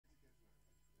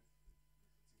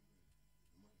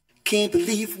Can't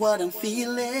believe what I'm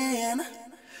feeling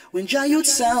when Giant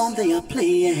sound they are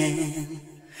playing.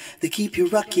 They keep you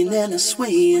rocking and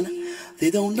swaying.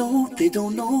 They don't know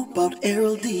about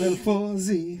Errolldee.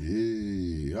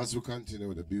 Hey, as we continue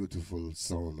with the beautiful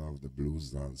sound of the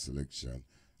blues dance selection,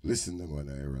 listen to one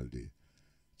Errolldee.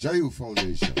 Jayu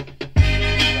Foundation.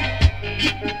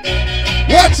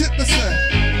 Watch it, Mr.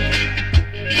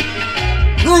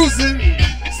 Cruising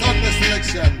Sunday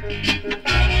selection.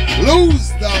 Blues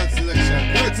dance selection.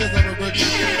 Courtesy of a Bredda.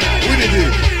 Winni.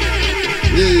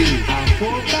 Yeah. Our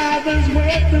forefathers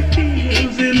worked the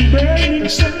fields in burning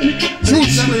sun.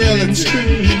 Truth and reality.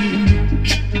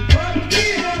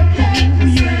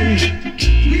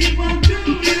 We won't do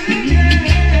it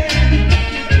again.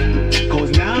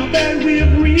 'Cause now that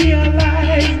we've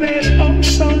realized that oh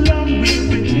so long we've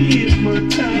been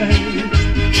hypnotized.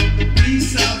 We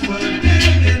suffer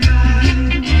day and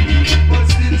night, but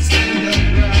still stand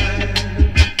upright.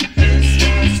 This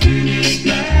was really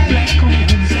black on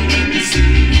the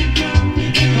sea.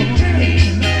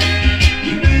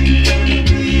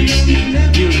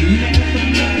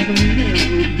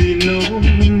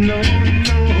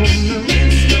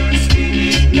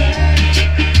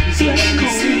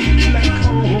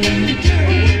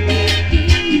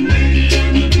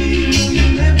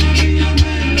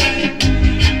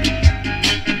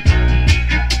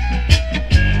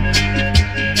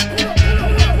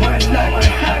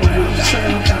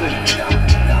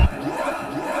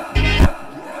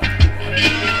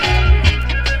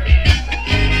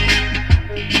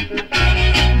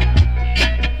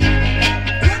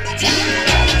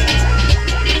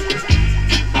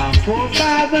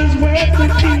 Forefathers worked the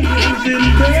fields in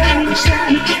burning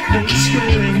sun. They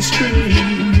swear and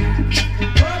scream.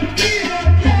 Oh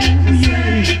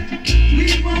yeah, we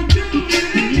won't do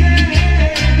it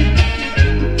again.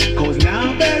 'Cause now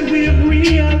that we've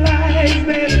realized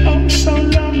that oh so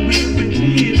long we've been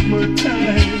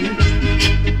hypnotized.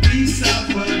 We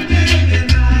suffer day and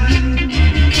night,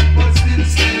 but still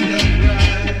stand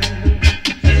upright.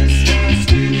 This was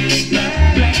really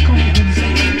black on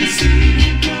the sea.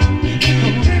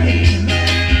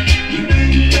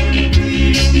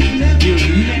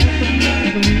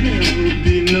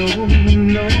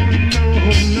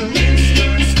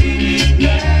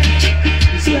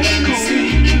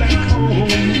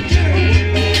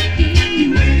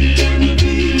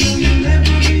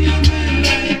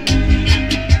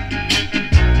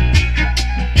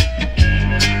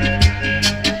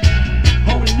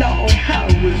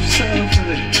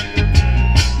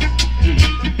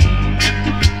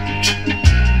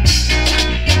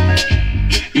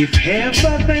 If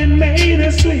ever they made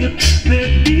a slip,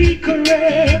 they'd be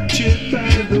corrected by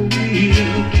the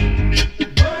wheel.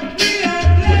 But we are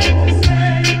glad to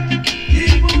say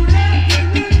it won't happen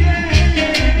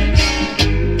again.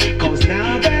 'Cause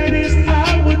now that it's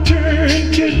our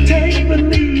turn to take the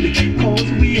lead, 'cause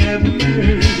we have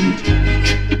learned.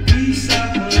 We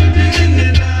suffer day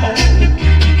and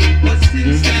night, but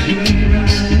still stand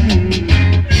upright.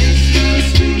 It's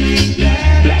just really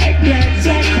black, black, black.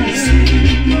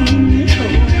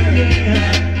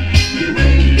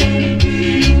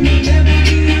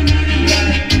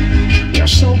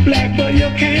 Black, but you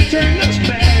can't turn us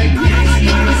back.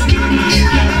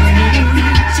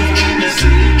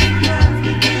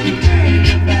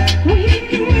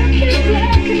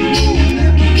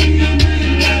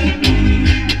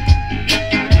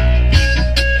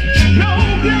 No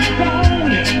black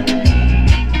on it.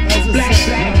 Black,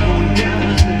 black on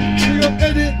down. We up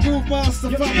edit, Groove Master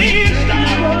family.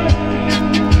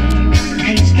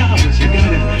 Can't stop us, you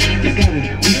got it.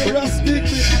 Rustic,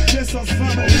 Jesus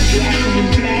family.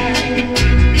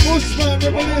 Bushman,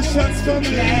 Revelations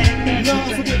family. Now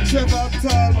forget Trevor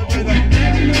Tal, my brother.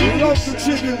 Love the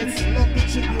tributes you done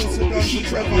to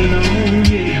Trevor. Oh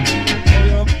yeah.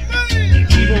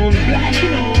 Keep on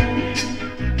blacking on.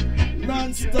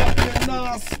 Non-stop and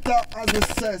non-stop as it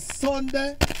says.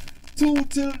 Sunday, 2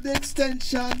 till the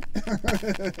extension.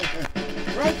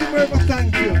 Rankin Merva,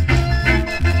 thank you.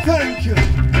 Thank you.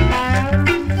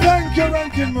 Thank you,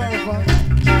 Rankin Merva.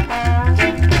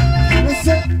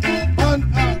 Listen, on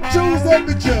Tuesday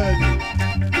the journey.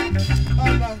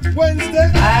 On Wednesday,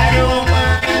 I don't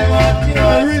mind what you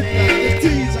are the saying.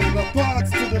 teas and the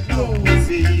parts to the blues.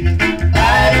 I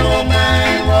don't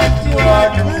mind what you are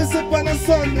doing. Listen, on a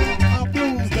Sunday, a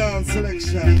blues dance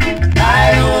selection.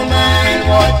 I don't mind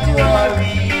what you are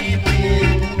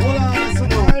reading. Hold on,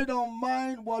 listen, I don't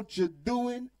mind what you're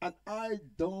doing, and I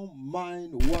don't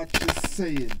mind what you're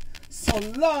saying. So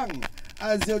long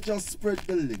as you just spread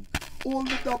the link. All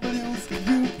the W's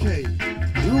UK,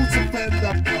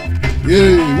 rootsfm.com.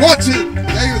 Yeah, watch it.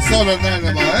 There you saw the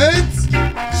Dynamite.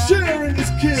 Sharing is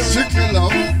caring. Strictly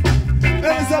love. And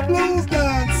it's a blues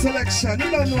dance selection.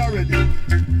 You don't know already.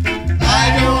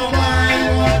 I don't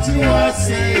mind what you are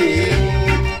saying.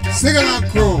 Sing along,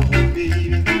 crew.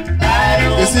 I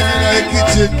don't You see me in the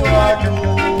kitchen.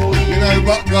 In the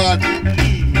back garden.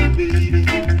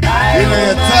 I In your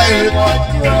don't mind toilet. what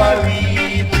you are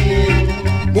reading.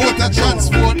 Motor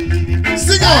transport.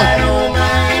 Sing I on. don't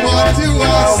mind What you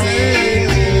are saying.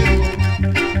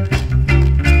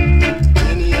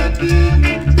 Any idea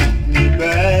me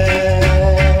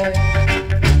back?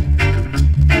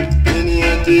 Any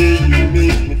idea you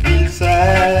make me feel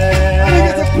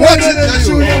sad? Watch it,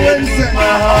 Tune Jayu. Wednesday. My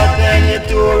heart and you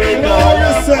tore it all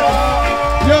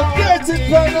apart. You get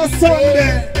it on a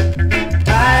Sunday. I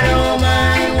don't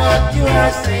mind what you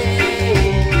are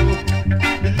saying.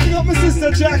 You got my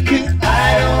sister Jackie. I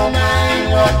don't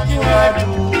mind what you are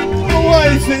doing. My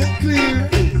wife is clear.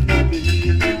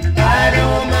 I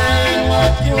don't mind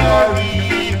what you are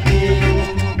reaping.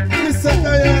 Mr.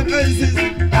 Diane Isis.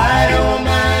 I don't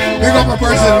mind Big up a what you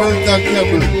person, are Milton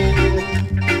Campbell.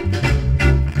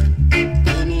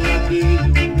 Any idea you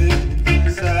make me feel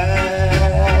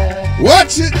sad?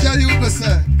 Watch it, Jayu,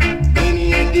 Mr. Any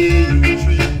idea you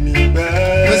treat me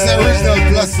bad? Mr. Original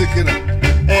Plastic, you know.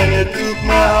 And you took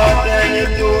my heart and you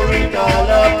tore it all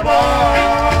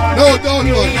apart. No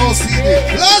download, no CD.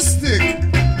 Plastic.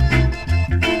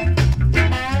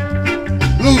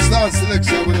 Blues dance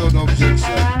selection without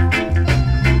objection.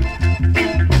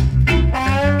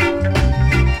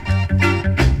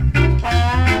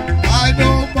 I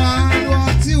don't mind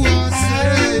what you are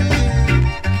saying.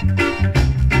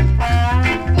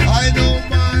 I don't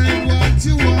mind what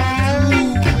you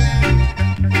are doing.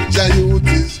 Jayut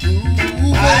is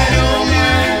grooving. I don't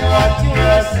mind what you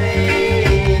are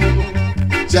saying.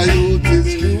 Jayut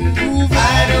is grooving.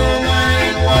 I don't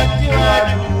mind what you are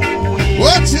doing.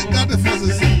 Watch it, not the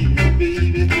fuzzes.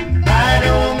 I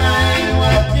don't mind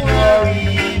what you are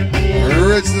reaping.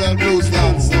 Original blues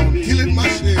dance sound, killing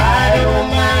machine. I don't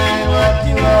mind what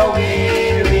you are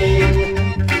wearing.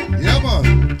 Yeah, man.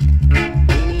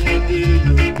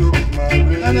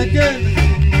 And again,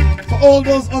 for all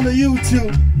those on the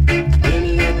YouTube,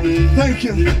 thank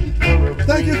you.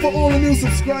 Thank you for all the new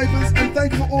subscribers and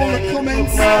thank you for all the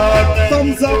comments,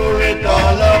 thumbs up,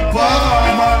 my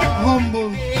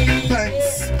humble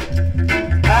thanks.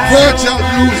 Virtual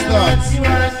blues dance.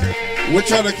 We're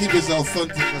trying to keep it as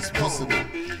authentic as possible. You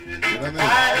know what I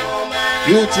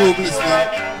mean? YouTube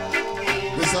listener,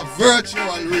 it's a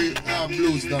virtual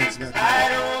blues dance, man.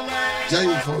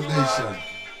 Giant Foundation.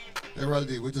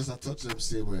 Errolldee, we just have touch them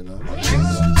same way now.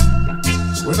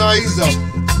 We're not ease up.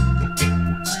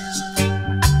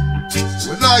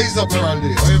 We're not ease up,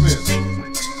 Errolldee. What do you mean?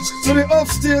 So the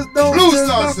upstairs, Blues downstairs, dance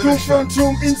back room, selection. front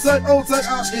room, inside, outside,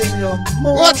 and in your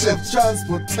mode Watch of it.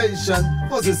 transportation.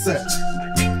 What's it say?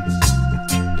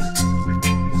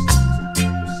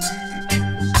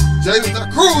 Giant the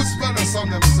cruise banner song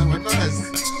them say we're nice.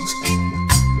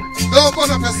 Don't burn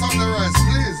up your sunrise,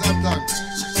 please, I'm done.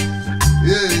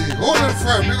 Yeah, hold it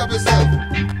firm, make up yourself.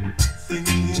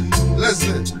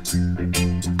 Listen.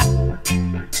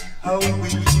 How we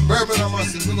Bourbon and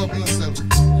Massive, pick up yourself.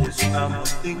 yes, I'm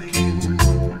thinking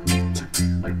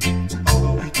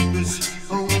how it was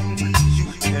only you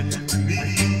and me.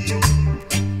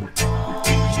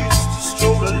 We used to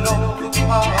stroll along the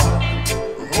park,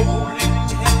 holding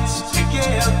hands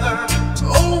together.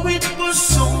 Oh, it was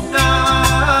so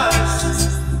nice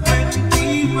when we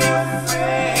were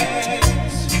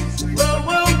friends. Whoa,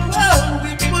 whoa, whoa,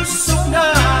 it was so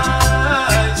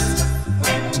nice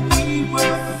when we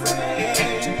were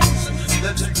friends.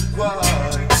 That's why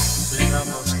I'm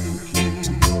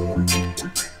thinking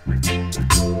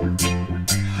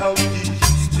how you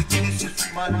used to kiss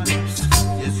my lips.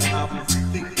 Yes, I'm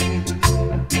thinking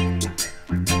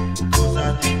 'cause I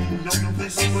didn't know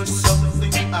this was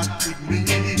something I could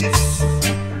miss.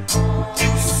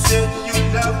 You said you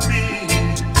love me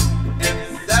and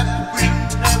that we'll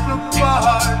never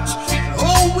part.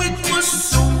 Oh, it was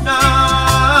so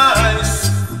nice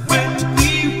when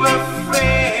we were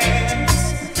friends.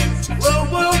 Whoa,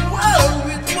 whoa, whoa,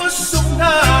 it was so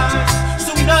nice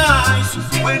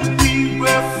when we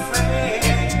were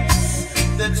friends.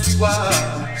 That's why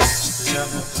I'm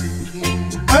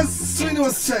thinking As Sweeney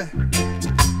was saying,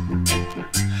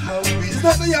 how we it's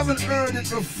not that you haven't heard it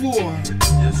before.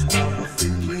 just I'm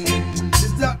thinking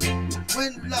It's that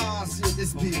when last you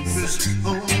this piece. it's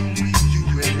only you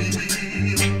and me.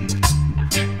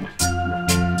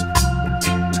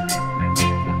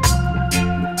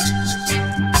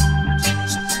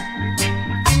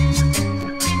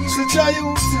 So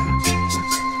Jayut,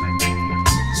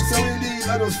 So indeed,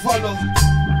 let us follow.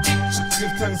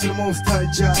 Give thanks to the Most High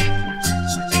Jah.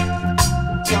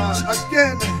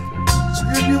 Again,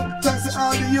 give you thanks to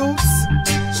all the youths.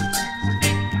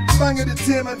 Bang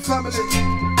Edutainment family.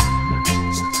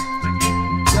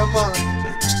 Yeah, man.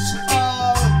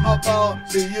 All about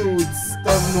the youths.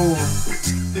 Don't know.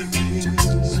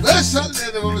 Special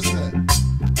lady, what we say?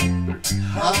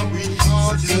 How we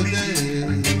are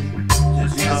today.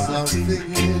 Yes, I'm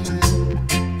thinking.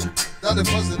 That's the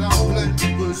first that I'm playing.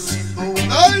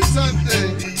 Nice and day.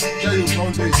 Yeah, you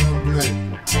foundation play.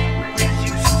 We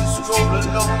used to stroll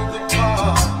along the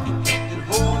park and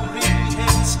holding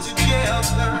hands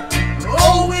together.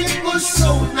 Oh, it was so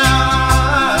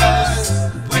nice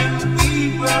when we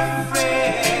were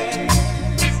friends.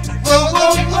 Whoa,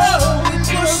 whoa, whoa, it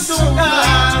was so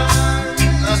nice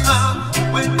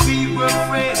when we were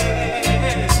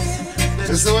friends.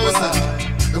 That's the way it's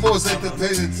the most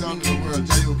entertaining song in the world.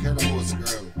 Jayu can the most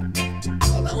girl.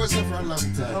 And that was it for a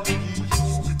long time.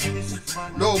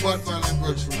 No bad man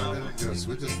language from my elders.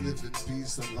 We just live in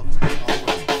peace and love.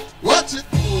 Watch it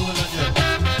over again.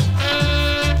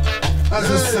 As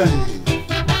I say,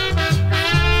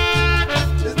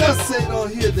 it's not saying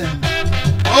don't hear them.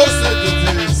 Most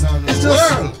entertaining song in It's the just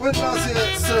world. when I see a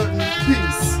certain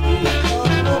peace.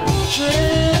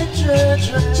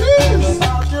 Cheers.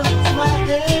 About to lose my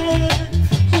head,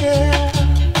 yeah.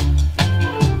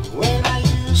 When I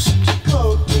used to go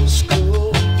to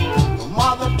school, my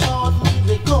mother taught me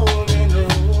the golden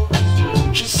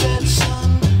rules. She said, son,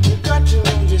 you got to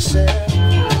know yourself.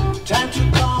 Time to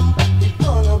come, you're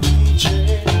gonna be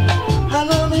jail. I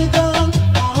know me down,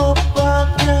 I hope I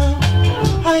can.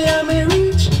 I am a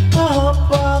rich, I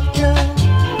hope I can.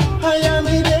 I am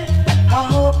a dead, I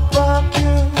hope I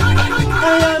can. I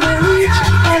am a rich, I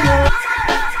know.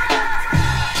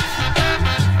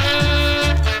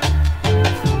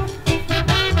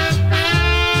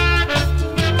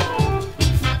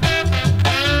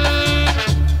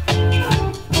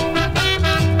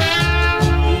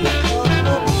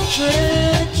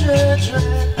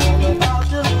 I'm about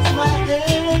to lose my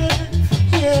head,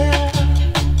 yeah.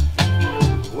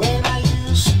 When I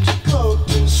used to go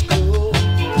to school,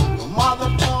 my mother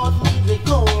taught me the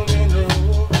golden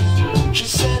rules. She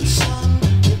said, son,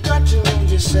 you got to know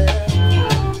yourself.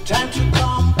 Time to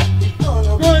come, you're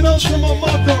gonna be Going out to my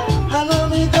mother. I know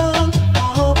me down, I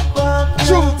hope I can.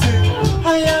 Shooting. I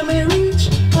am a rich,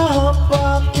 I hope I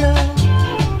can.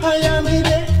 I am a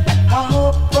dead, I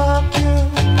hope I can.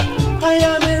 I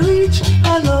am a rich,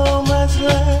 I know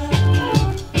myself.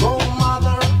 Oh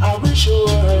mother, I wish you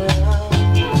were around.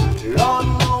 Lord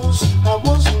knows I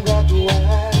wasn't that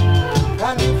wild.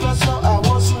 And if I saw I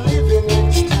wasn't living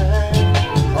in time.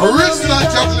 Original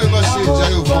chocolate machine,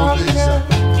 Jayu Foundation.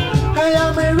 I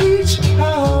am a rich, I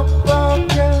hope I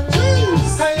can.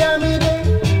 I am a dead,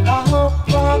 I hope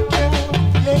I can.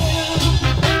 Yeah.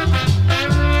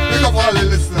 Pick up all the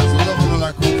listeners who love to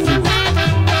like cook food.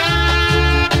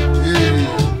 Yeah.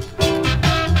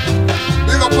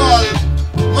 Pick up all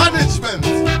management.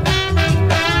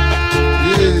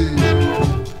 Yeah.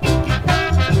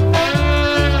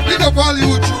 Pick up all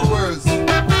YouTubers.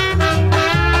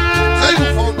 Jayu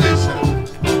Foundation.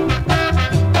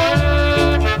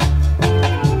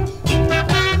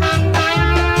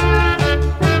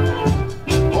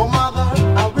 Oh mother,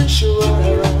 I wish you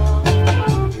were around.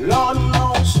 Lord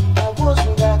knows I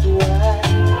wasn't that wild.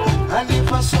 And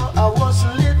if I saw I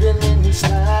wasn't living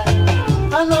inside.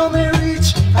 I know me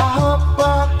rich, I hope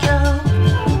I can.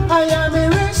 I am a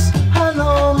risk, I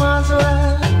know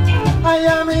myself. I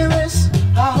am a risk,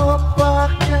 I hope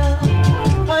I can.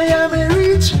 I am a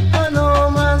rich, I know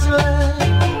myself.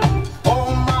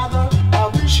 Oh mother, I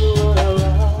wish you were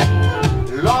around.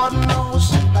 Lord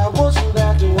knows I wasn't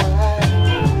that wild.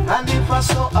 And if I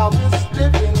saw I was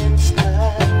living in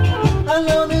style. I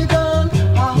know me done,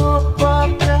 I hope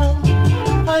I can.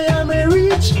 I am a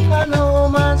rich, I know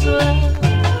myself.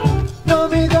 Know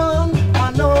me done,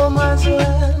 I know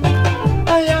myself.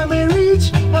 I am a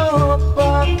rich, I hope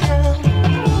I can.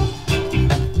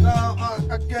 Now,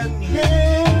 again,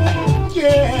 Yeah,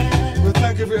 yeah. we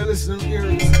thank you for your listening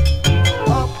ears.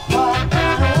 Hope I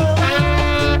can.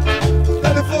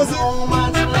 Let the fuzzy Know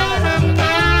myself.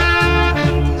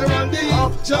 Errolldee,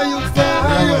 Jayu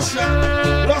Foundation.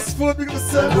 Rosford, big up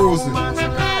yourself. Cruising.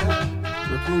 Myself.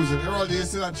 We're cruising. Errolldee, you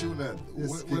still not tune that.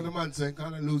 Yes, When the man said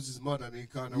kind of lose his mother and he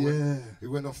kind of Yeah.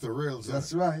 went off the rails.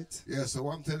 That's right. Yeah, so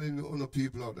I'm telling you, all the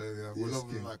people out there, yeah, we Yes, love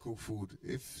them King. like cook food.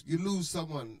 If you lose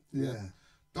someone, Yeah.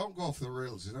 don't go off the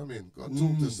rails, you know what I mean? Go and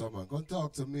talk to someone. Go and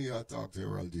talk to me or talk to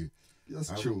Errolldee.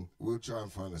 That's true. We'll try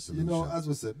and find a solution. You know, as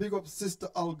we said, big up Sister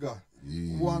Olga,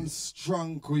 Yeah. one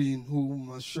strong queen whom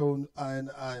has shown I and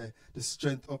I the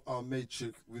strength of our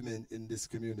matrix women in this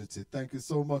community. Thank you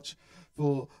so much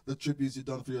for the tributes you've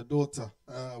done for your daughter.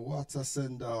 What a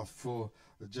send-off for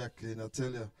Jacqueline, I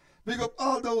tell you. Big up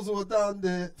all those who are down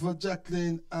there for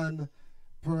Jacqueline and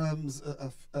Param's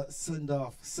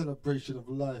send-off, celebration of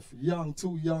life. Young,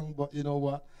 too young, but you know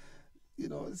what? You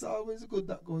know, it's always good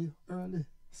that go early.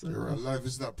 So, life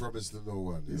is not promised to no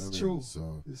one. It's know true. I mean?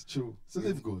 So it's true. So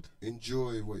live good.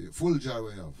 Enjoy what you full joy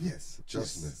we have. Yes.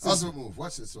 Trust yes. me. As we move,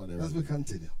 watch this one. As we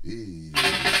continue. Yeah.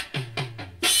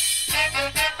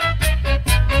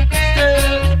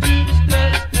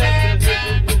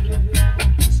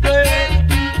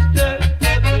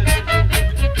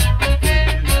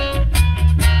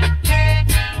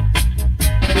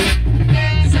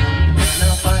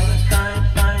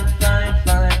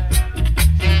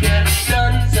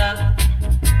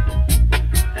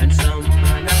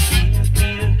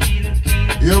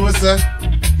 You know what I'm saying?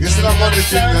 You see that money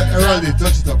thing that Errolldee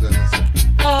touch it up there, man.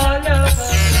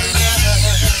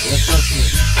 Yeah, trust me.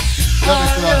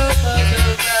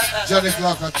 Johnny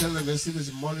Clark, I tell them, you see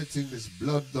this money thing, this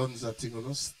blood dunza thing,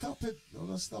 don't stop it.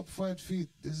 Don't stop 5 feet.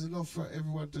 There's enough for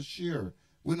everyone to share.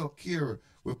 We don't care.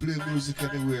 We play music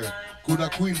anywhere. Could a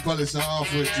Queen Palace and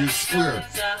halfway to Square.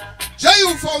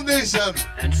 Jayu Foundation.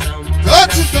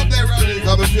 Touch it up there, Errolldee,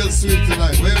 because I feel sweet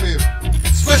tonight. Wait a minute.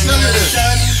 Special lady.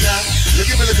 You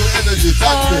give me a little energy.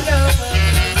 Thank you.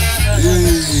 Yeah.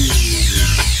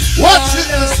 Watch it,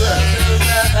 listen.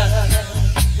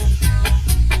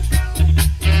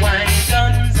 Wine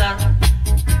guns up,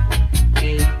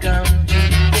 income to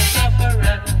the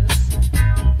sufferers.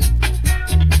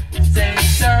 Say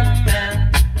some men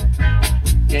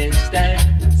can't stand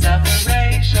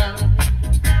sufferation.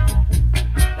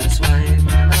 That's why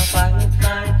man I fight.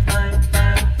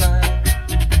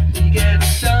 He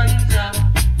gets guns up.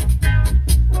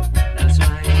 That's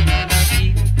why man I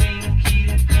keep.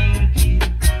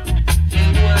 He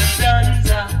was guns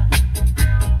up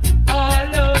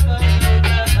all over.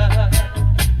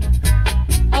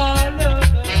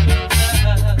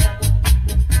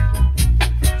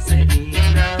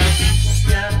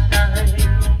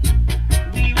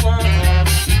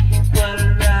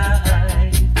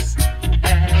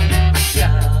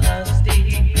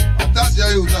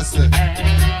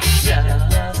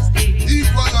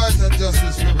 Equal rights and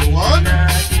justice for everyone.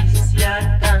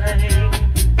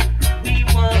 We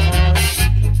want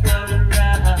equal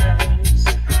rights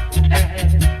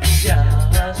and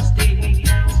justice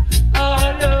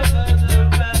all over the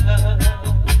world.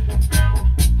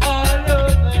 All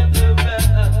over the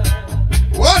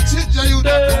world. Watch it, Jayu,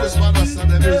 that goes man us and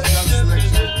the musical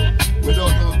selection.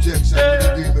 Without no objection, with the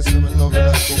deepest of love and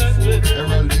kung fu.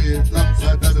 Errolldee,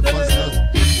 alongside the Fasters.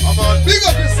 Amaan, big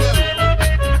up yourself.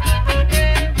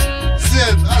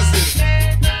 Sin, as it.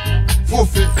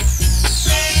 Fuffy.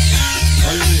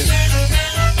 How you mean?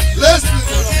 Let's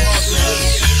listen to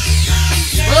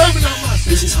the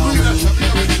This is Harmony.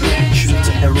 Tune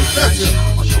to Errolldee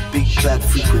on your big bad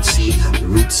frequency,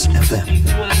 Roots FM.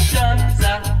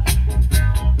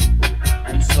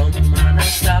 And some man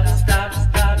stop.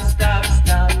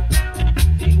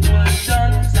 He was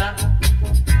done,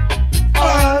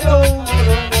 All over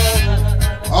the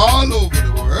world. all over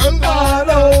the world. All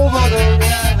over the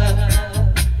world.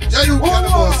 Jayu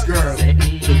Cannabis girl.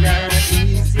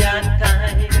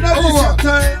 Now is your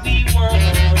time. We want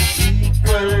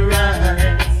equal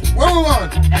rights Where we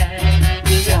want? and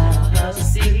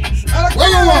justice. Where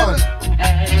we want?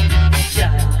 And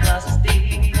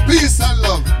justice. Peace and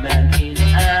love. Man in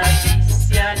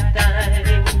Asia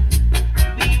time.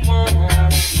 We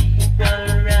want equal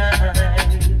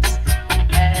rights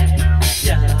and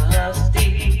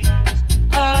justice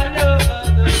all over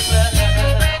the world.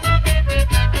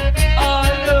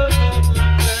 All over the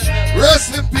world. Rest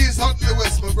in peace, Huntley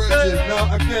West, my virgin. Now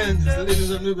again, the ladies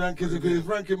and Nubian kids, if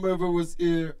Frankie Merver was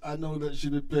here, I know that she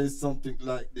would play something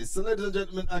like this. So ladies and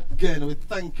gentlemen, again, we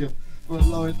thank you for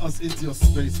allowing us into your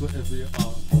space wherever you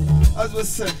are. As we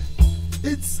said,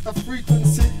 it's a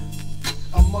frequency,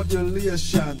 a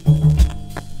modulation,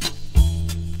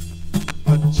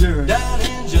 a journey. Down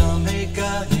in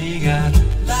Jamaica, they got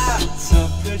lots of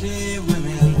pretty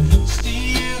women.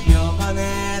 Steal your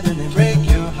money, then they break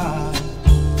your heart.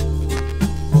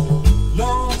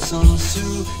 Lonesome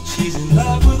Sue, she's in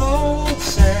love with old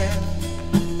Sam.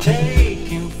 Take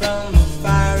him from the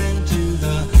fire into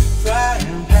the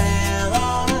frying pan.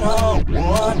 On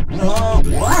and on,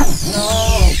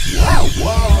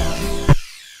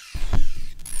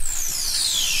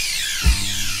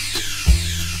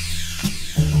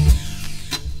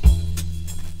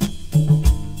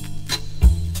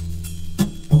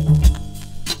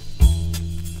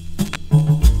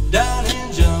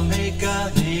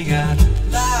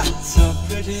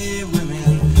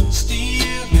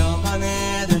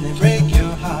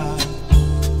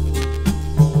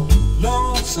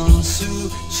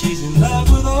 She's in love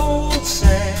with old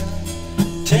Sam,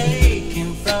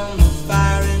 taking from the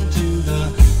fire into the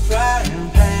frying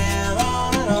pan,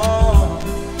 on and on.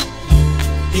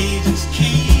 He just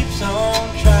keeps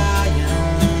on trying,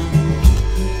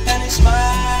 and he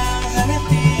smiles and it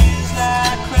feels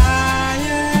like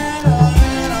crying, on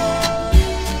and on,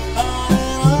 on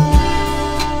and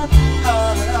on,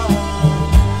 on and on.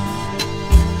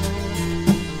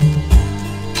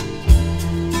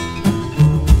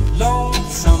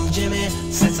 Lonesome Jimmy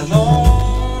sits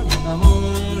alone in the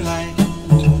moonlight,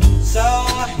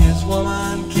 saw his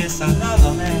woman kiss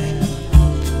another man.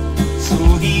 So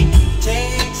he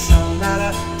takes a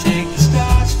ladder, take the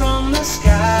stars from the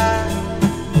sky,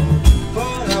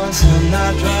 put on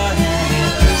Sinatra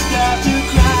and start to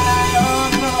cry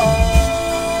on and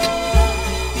on.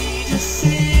 He just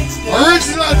sits there.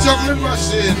 Original juggling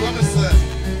machine, what is that?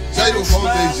 Jayo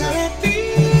Foundation.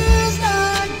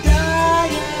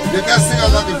 You can sing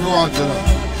along if you want to know.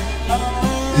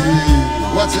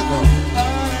 Watch it now.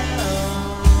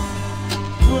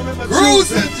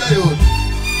 Cruising, Jayo.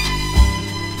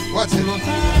 Watch it.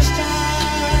 Last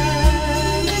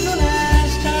time is the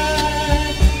last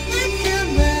time it can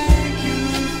make you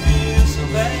feel so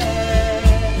bad.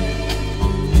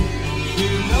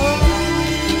 You know,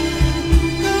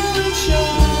 go and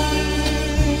shine.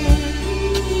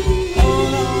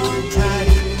 Hold on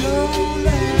tight, don't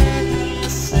let her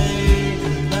say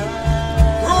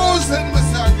goodbye. Cruising,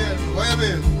 Mr. Again. What you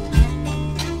mean?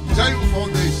 Jayo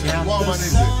Foundation. Got What the man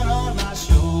is sun it? on my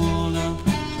shoulder,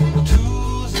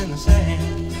 tools in the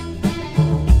sand.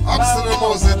 Absolute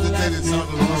most entertaining sound of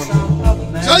the world.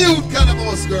 Jayo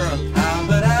Cannabis girl.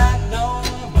 But I don't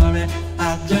worry, I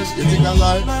just You think I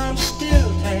lie? I'm still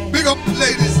tan. Big up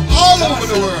ladies all over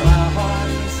the world.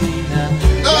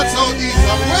 North, south, east,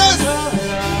 and west.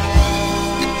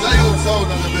 Jayo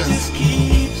sound of the best.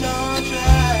 Keeps on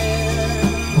trying,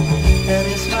 and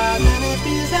it's smiling and it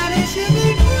feels that it should be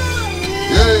crying.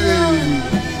 Yay!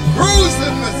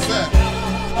 Cruising, Mr.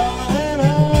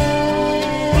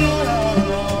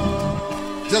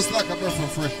 Just like a breath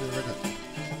of fresh air, innit?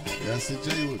 Yeah, I see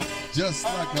Jayo. Just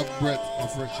like a breath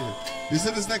of fresh air. You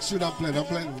see this next tune I'm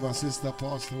playing with my sister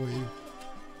passed away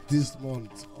this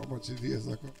month. How much it is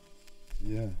ago?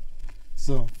 Yeah.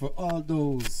 So for all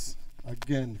those,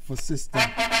 again, for sister. For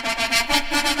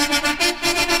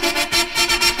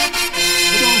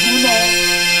those who know,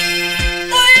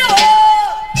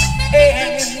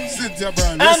 Cynthia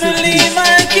Brown, I listen believe please.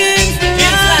 my king's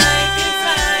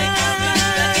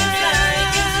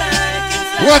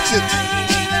Watch it.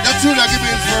 That tune that give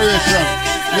me inspiration.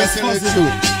 Listen to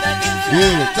it.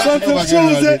 Yeah, Something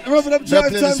chosen, Reverend Up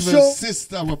Drive Time Show.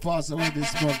 Sister will pass away this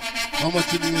month. How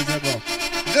much it years ago?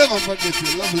 Never forget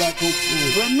it. Love like Coke.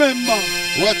 Remember.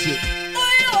 Watch it.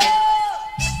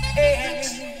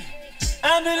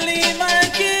 I believe my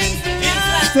king's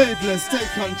Stay blessed, stay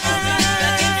country.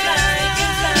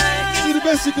 Be the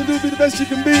best you can do, be the best you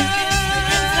can be. Be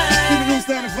the Roots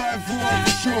 95 for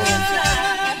sure.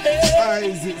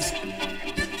 Isaac.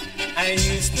 I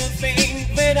used to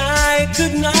think that I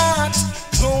could not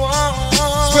go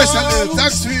on. Special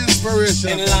thanks for inspiration.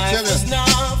 And life was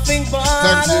nothing but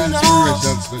Thanks for an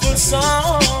inspiration, awful special.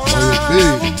 song. How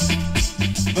you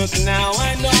feel? But now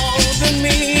I know the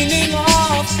meaning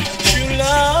of true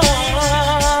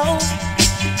love.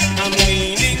 I'm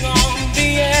leaning on the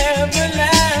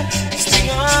everlasting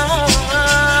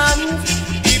arms.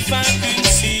 If I could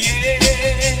see it,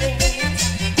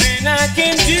 then I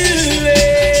can do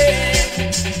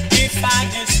it. If I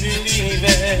just believe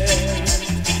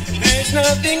it, there's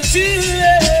nothing to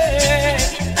it.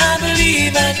 I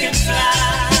believe I can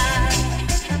fly.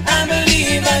 I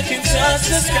believe I can touch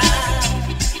the sky.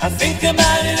 I think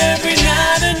about it every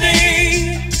night and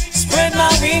day. Spread my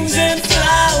wings and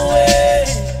fly away.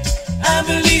 I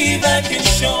believe I can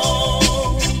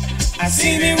show. I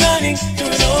see me running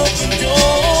through an open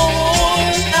door.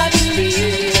 I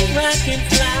believe I can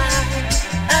fly.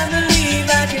 I believe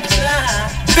I can fly.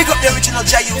 Pick up the original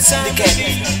Jayu Syndicate.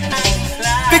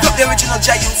 Pick up the original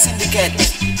Jayu Syndicate.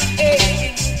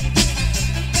 Hey.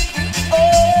 Oh,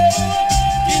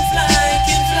 can fly,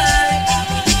 can fly.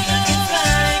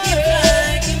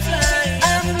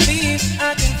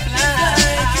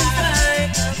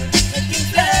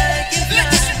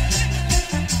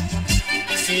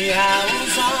 I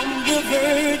was on the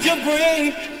verge of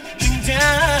breaking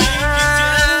down.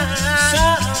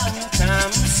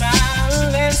 Sometimes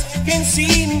silence can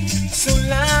seem so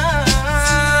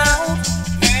loud.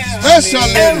 Special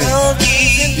lady.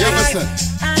 Errolldee, Yeah, listen.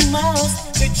 I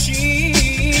must achieve.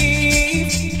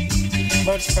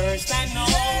 But first I know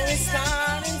it's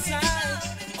time.